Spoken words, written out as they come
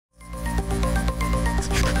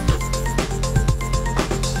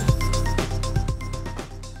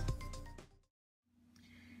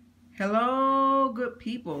Hello, good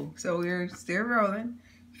people. So we're still rolling.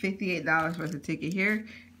 $58 was the ticket here.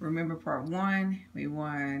 Remember part one, we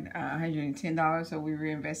won $110, so we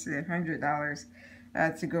reinvested $100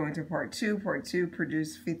 to go into part two. Part two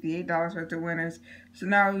produced $58 worth of winners. So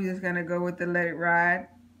now we're just gonna go with the let it ride,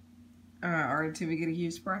 or until we get a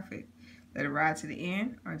huge profit. Let it ride to the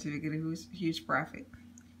end, or until we get a huge profit.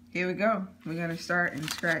 Here we go. We're gonna start and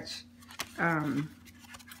scratch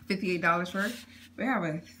 $58 worth. We have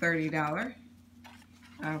a $30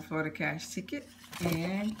 Florida cash ticket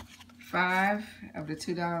and 5 of the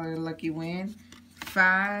 $2 lucky win,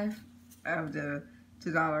 5 of the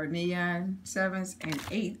 $2 neon sevens, and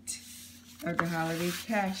 8 of the holiday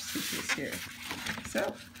cash tickets here.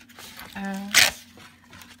 So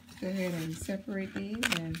go ahead and separate these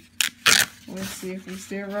and we'll see if we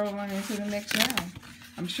still roll on into the next round.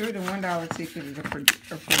 I'm sure the $1 ticket will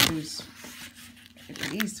produce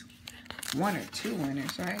at least 1 or 2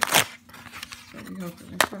 winners, right? So we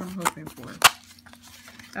hoping, that's what I'm hoping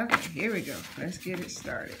for. Okay, here we go. Let's get it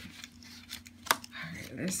started.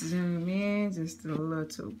 Alright, let's zoom in just a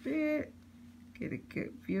little bit. Get a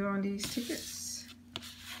good view on these tickets.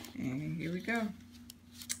 And here we go.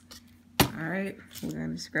 Alright, we're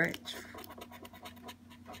gonna scratch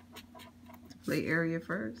the play area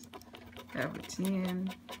first. Have a 10,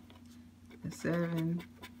 a 7,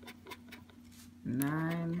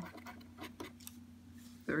 9,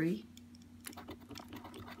 3,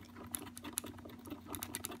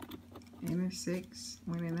 and a 6,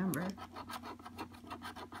 winning number,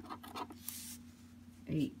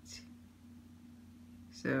 8.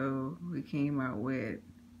 So we came out with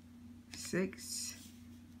 6,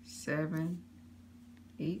 7,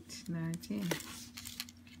 8, 9, 10.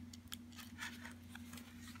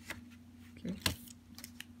 Okay.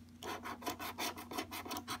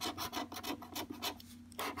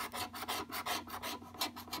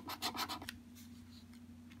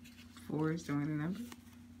 Four is the winning number.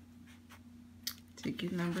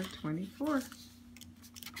 Ticket number 24.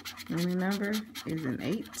 Winning number is an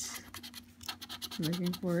 8.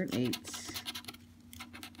 Looking for an 8.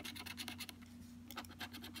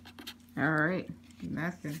 Alright,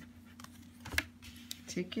 nothing.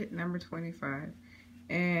 Ticket number 25.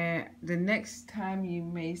 And the next time you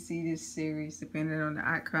may see this series, depending on the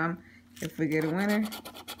outcome, if we get a winner,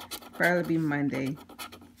 probably be Monday.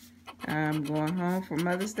 I'm going home for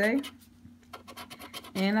Mother's Day.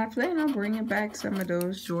 And I plan on bringing back some of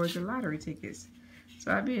those Georgia lottery tickets.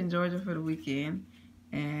 So I'll be in Georgia for the weekend.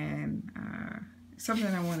 And something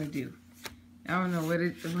I want to do. I don't know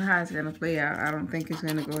how it's going to play out. I don't think it's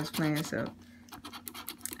going to go as planned. So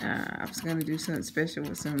I was going to do something special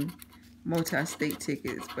with some multi-state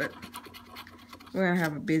tickets. But we're going to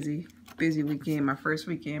have a busy weekend. My first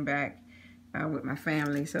weekend back with my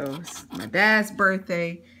family. So it's my dad's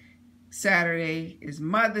birthday. Saturday is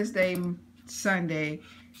Mother's Day. Sunday,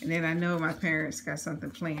 and then I know my parents got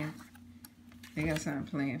something planned. They got something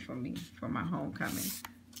planned for me for my homecoming,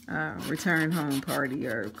 return home party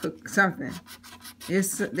or cook something.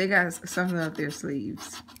 They got something up their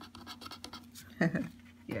sleeves.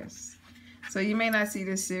 Yes. So you may not see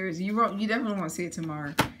this series. You definitely won't see it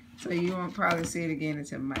tomorrow. So you won't probably see it again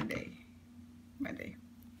until Monday.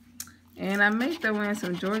 And I may throw in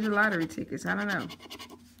some Georgia lottery tickets. I don't know.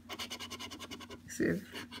 See if.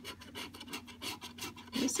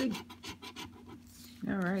 Let's see.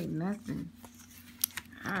 All right, nothing.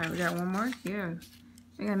 All right, we got one more. Yeah,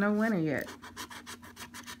 we got no winner yet.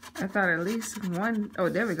 I thought at least one. Oh,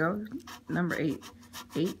 there we go. Number 8.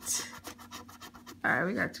 8. All right,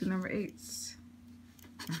 we got 2 number 8s.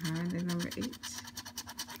 The number 8.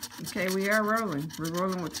 Okay, we are rolling. We're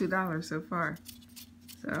rolling with $2 so far.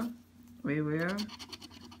 So we will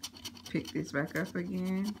pick this back up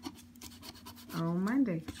again on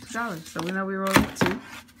Monday. $2. So we know we're rolling with 2.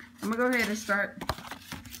 I'm gonna go ahead and start.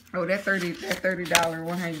 Oh, that $30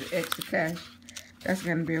 100 extra cash. That's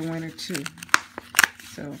gonna be a winner too.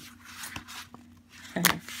 So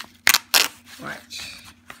watch.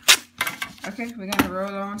 Okay, we're gonna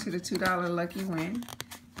roll on to the $2 lucky win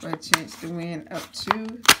for a chance to win up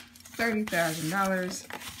to $30,000.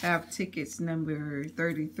 Have tickets number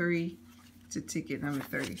 33 to ticket number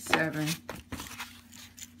 37.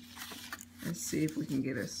 Let's see if we can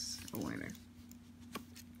get us a winner.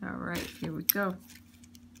 All right, here we go.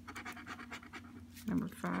 Number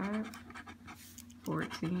 5,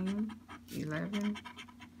 14, 11,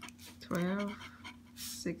 12,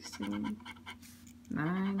 16,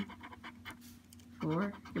 9,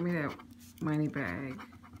 4. Give me that money bag.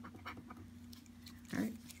 All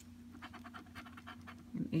right.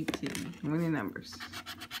 And 18. Winning numbers.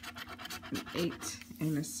 An 8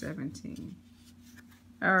 and a 17.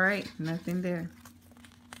 All right, nothing there.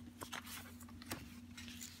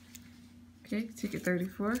 Okay, ticket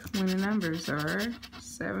 34. Winning numbers are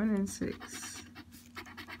 7 and 6.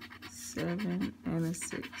 7 and a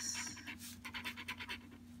 6.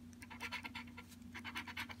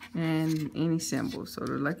 And any symbol. So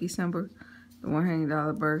the lucky symbol, the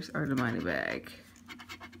 $100 burst, or the money bag.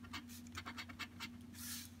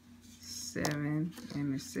 7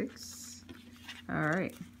 and a 6. All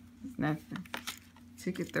right, nothing.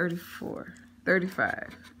 Ticket 34.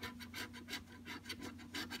 35.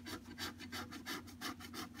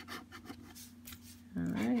 All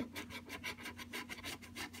right.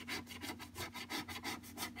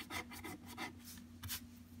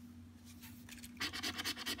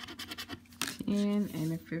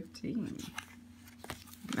 And a 15.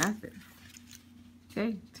 Nothing.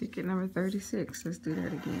 Okay, ticket number 36. Let's do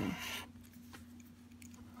that again.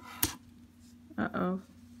 Uh-oh.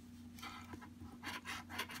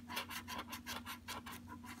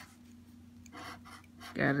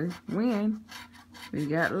 Gotta win. We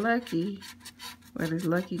got lucky. What is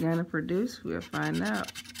lucky gonna produce? We'll find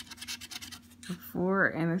out. A 4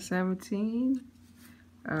 and a 17.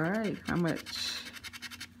 All right, how much?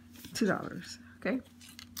 $2. Okay,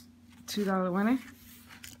 $2 winner.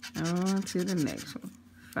 On to the next one.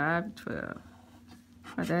 512.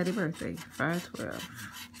 My daddy's birthday. 512.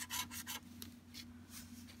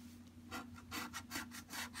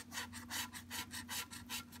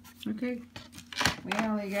 Okay, we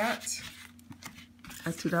only got a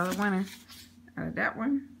 $2 winner out of that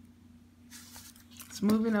one. Let's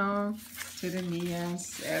moving on to the Neon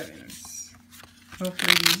 7s.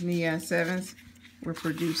 Hopefully these Neon 7s will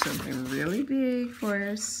produce something really big for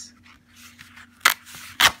us.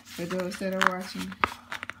 For those that are watching,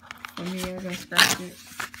 for me as I scratch it.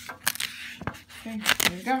 Okay,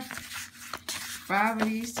 here we go. 5 of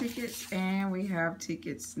these tickets, and we have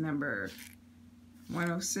tickets number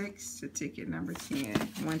 106 to ticket number 10.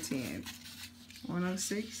 110.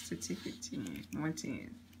 106 to ticket 10.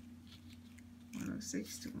 110.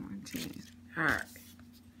 106 to 110. Alright.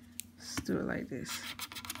 Let's do it like this.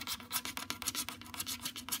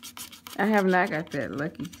 I have not got that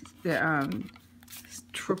lucky, the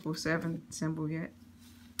 777 symbol yet.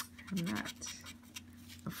 I'm not.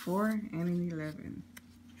 A 4 and an 11.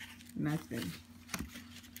 Nothing.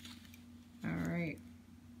 Alright.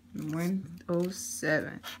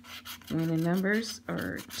 107. Winning numbers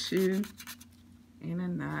are 2 and a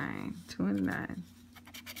 9. 2 and 9.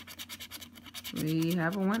 We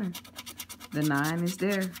have a winner. The 9 is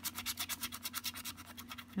there.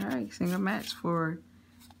 Alright, single match for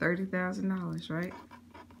 $30,000, right?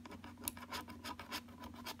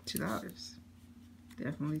 $2.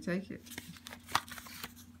 Definitely take it.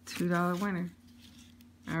 $2 winner.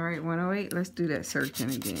 Alright, 108. Let's do that searching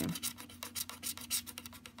again.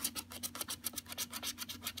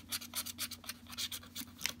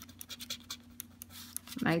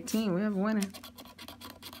 $19. We have a winner.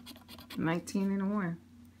 19 and a 1.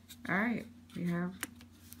 Alright, we have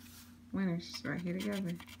winners right here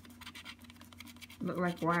together. Look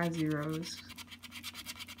like Y zeros.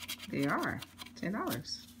 They are.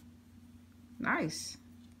 $10. Nice.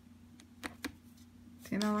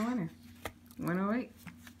 $10 winner. 108.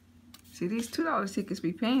 See, these $2 tickets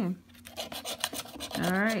be paying.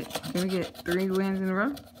 Alright, can we get 3 wins in a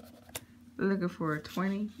row? We're looking for a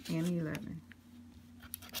 20 and 11.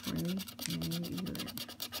 20 and 11.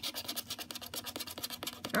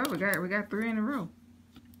 Oh, we got 3 in a row.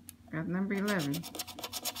 Got number 11.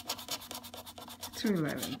 2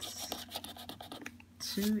 11s.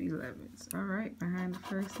 2 11s. All right, behind the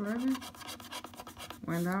first 11,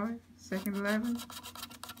 $1. Second 11,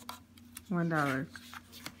 $1.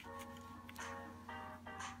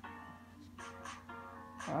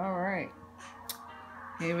 All right,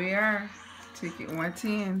 here we are. Ticket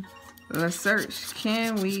 110. Let's search.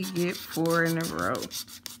 Can we get 4 in a row?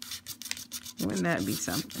 Wouldn't that be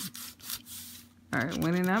something? All right,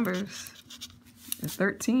 winning numbers. It's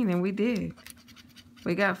 13, and we did.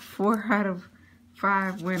 We got 4 out of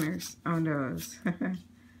 5 winners on those.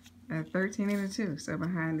 13 and a 2. So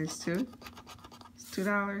behind this 2, it's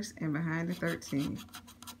 $2, and behind the 13,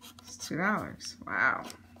 it's $2. Wow.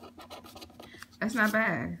 That's not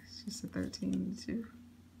bad. It's just a 13 and a 2.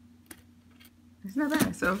 It's not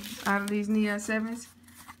bad. So out of these Neon 7s,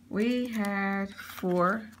 we had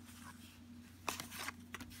 4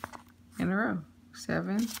 in a row.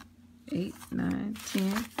 7, 8, 9,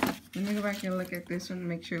 10. Let me go back and look at this one to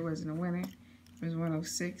make sure it wasn't a winner. It was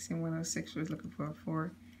 106, and 106 was looking for a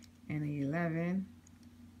 4 and an 11.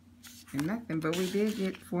 And nothing, but we did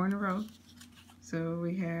get 4 in a row. So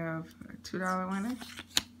we have a $2 winner,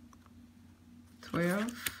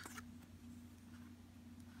 12,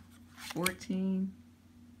 14,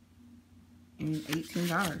 and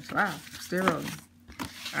 $18. Wow, still rolling.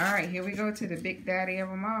 All right, here we go to the big daddy of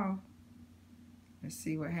them all. Let's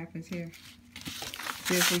see what happens here.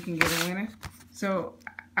 See if we can get a winner. So,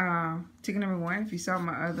 ticket number 1, if you saw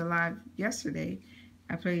my other live yesterday,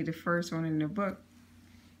 I played the first one in the book.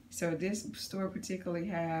 So this store particularly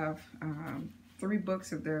have 3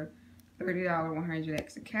 books of the $30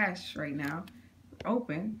 100X of cash right now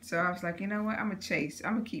open. So I was like, you know what? I'm going to chase.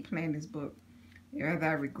 I'm going to keep playing this book. Whether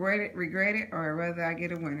I regret it, or whether I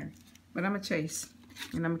get a winner. But I'm going to chase.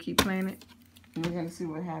 And I'm going to keep playing it. And we're going to see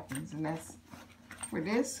what happens. And that's, for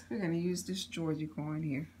this, we're going to use this Georgia coin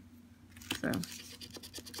here. So,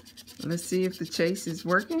 let's see if the chase is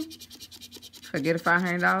working. If I get a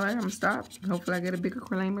 $500, I'm going to stop. Hopefully I get a bigger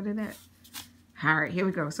claimer than that. All right, here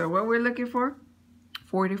we go. So what we're looking for,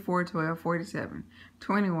 44, 12, 47,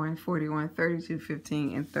 21, 41, 32,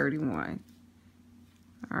 15, and 31.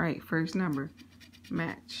 All right, first number,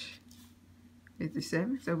 match,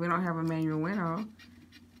 57. So we don't have a manual win-all,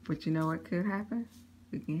 but you know what could happen?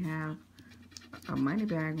 We can have a money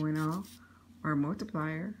bag win-all, or a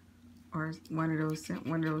multiplier, or one of those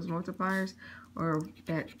multipliers, or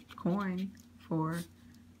that coin for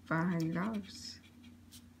 $500.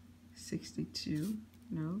 62,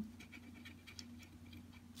 no.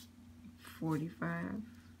 45,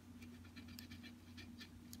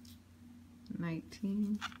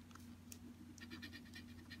 19,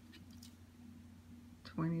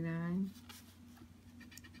 29,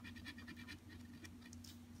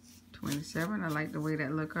 27. I like the way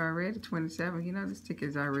that look already. 27. You know, this ticket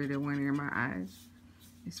is already a winner in my eyes.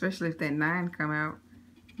 Especially if that 9 come out.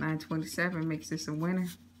 927 makes this a winner.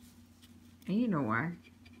 And you know why.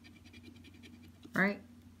 Right?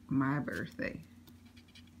 My birthday.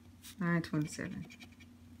 927.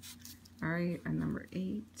 Alright, a number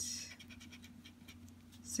 8.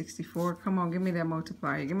 64. Come on, give me that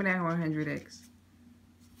multiplier. Give me that 100x.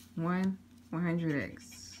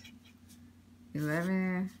 100x.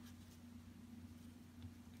 11.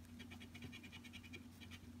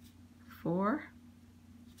 4.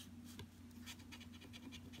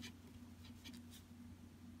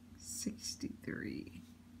 63.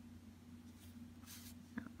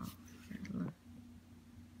 Uh-oh,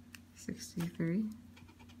 63.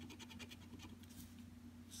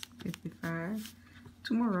 55.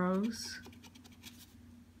 2 more rows.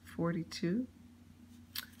 42.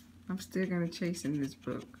 I'm still gonna chase in this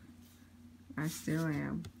book. I still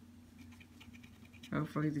am.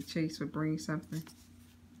 Hopefully the chase will bring something.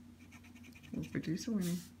 We'll produce a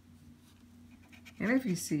winner. And if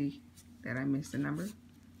you see that I missed a number,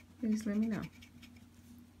 please let me know.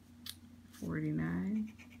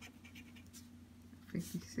 49,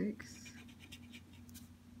 56,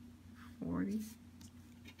 40,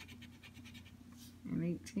 and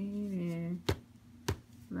 18, and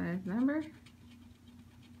last number,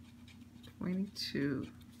 22.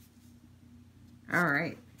 All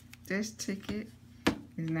right, this ticket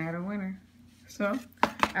is not a winner. So,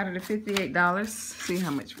 out of the $58, see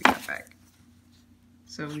how much we got back.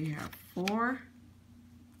 So we have 4,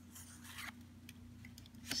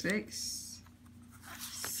 6,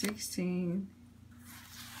 16,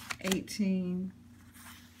 18,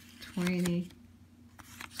 20,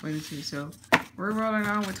 22. So we're rolling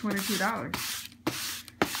on with $22.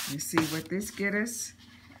 Let's see what this get us.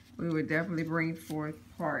 We would definitely bring forth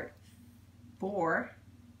part 4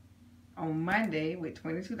 on Monday with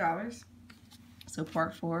 $22. So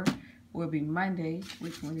part 4 will be Monday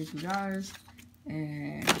with $22.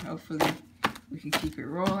 And hopefully we can keep it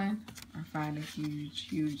rolling or find a huge,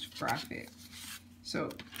 huge profit. So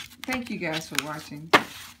thank you guys for watching.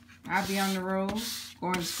 I'll be on the road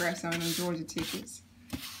going to scratch some of them Georgia tickets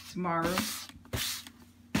tomorrow.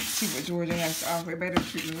 See what Georgia has to offer. It better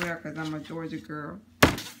treat me well because I'm a Georgia girl.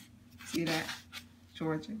 See that?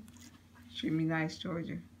 Georgia. Treat me nice,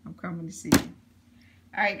 Georgia. I'm coming to see you.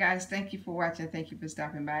 Alright guys, thank you for watching. Thank you for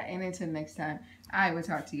stopping by. And until next time, I will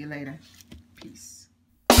talk to you later. Peace.